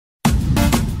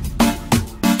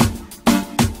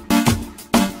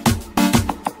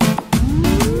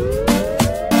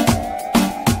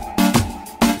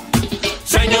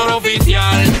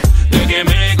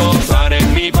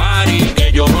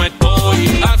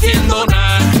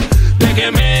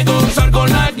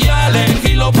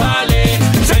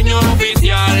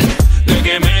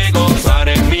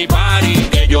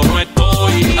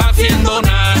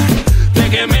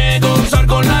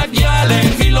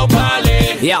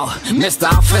Yo,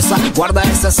 Mr. Officer, guarda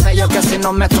ese sello que si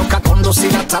no me toca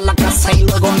conducir hasta la casa y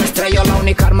luego me estrello. La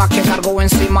única arma que cargo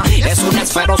encima es un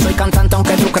esfero. Soy cantante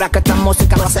aunque tú creas que esta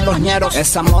música lo hacen los ñeros.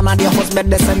 Esa mona de ojos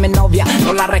verdes es mi novia,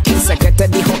 no la requise. Que te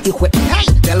dijo, hijo, hey,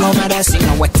 te lo mereces.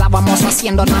 No estábamos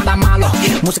haciendo nada malo.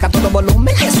 Música a todo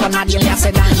volumen, eso a nadie le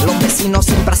hace daño. Los vecinos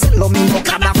siempre hacen lo mismo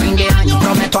cada fin de año.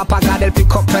 Prometo apagar el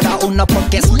pick-up, pero aún no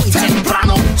porque es muy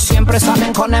temprano. Siempre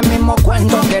salen con el mismo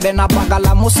cuento, quieren apagar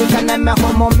la música en el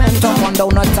mejor momento. Cuando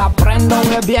uno está prendo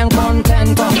es bien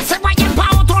contento. Que se vayan pa'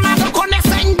 otro lado con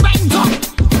ese invento.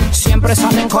 Siempre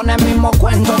salen con el mismo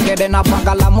cuento, quieren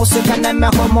apagar la música en el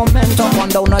mejor momento.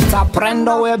 Cuando uno está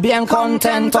prendo es bien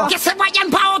contento. Que se vayan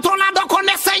pa' otro lado con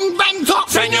ese invento.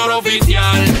 Señor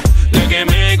oficial,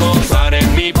 déjeme gozar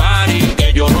en mi party,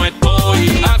 que yo no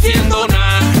estoy haciendo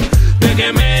nada.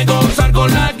 Déjeme gozar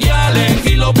con las guiales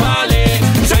y los pales.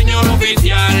 Señor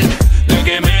oficial,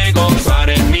 déjeme gozar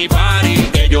en mi party,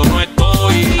 que yo no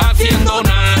estoy haciendo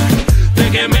nada.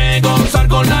 Déjeme gozar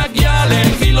con las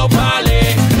guiales y los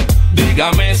pales.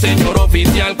 Dígame, señor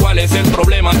oficial, ¿cuál es el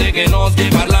problema de que nos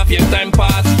llevar la fiesta en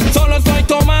paz? Solo estoy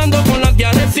tomando con las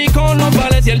guiales y con los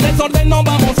vales, y el desorden no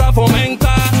vamos a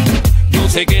fomentar. Yo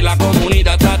sé que la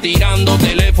comunidad está tirando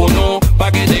teléfono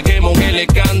pa' que dejemos el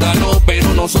escándalo,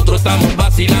 pero nosotros estamos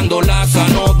vacilando la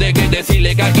sano. De que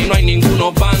decirle que aquí no hay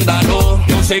ninguno vándalo.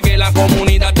 Yo sé que la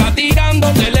comunidad está tirando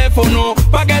teléfono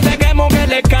pa' que dejemos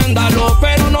el escándalo,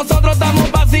 pero nosotros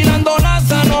estamos vacilando la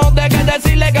sano. De que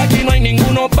decirle que aquí no hay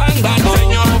ninguno vándalo.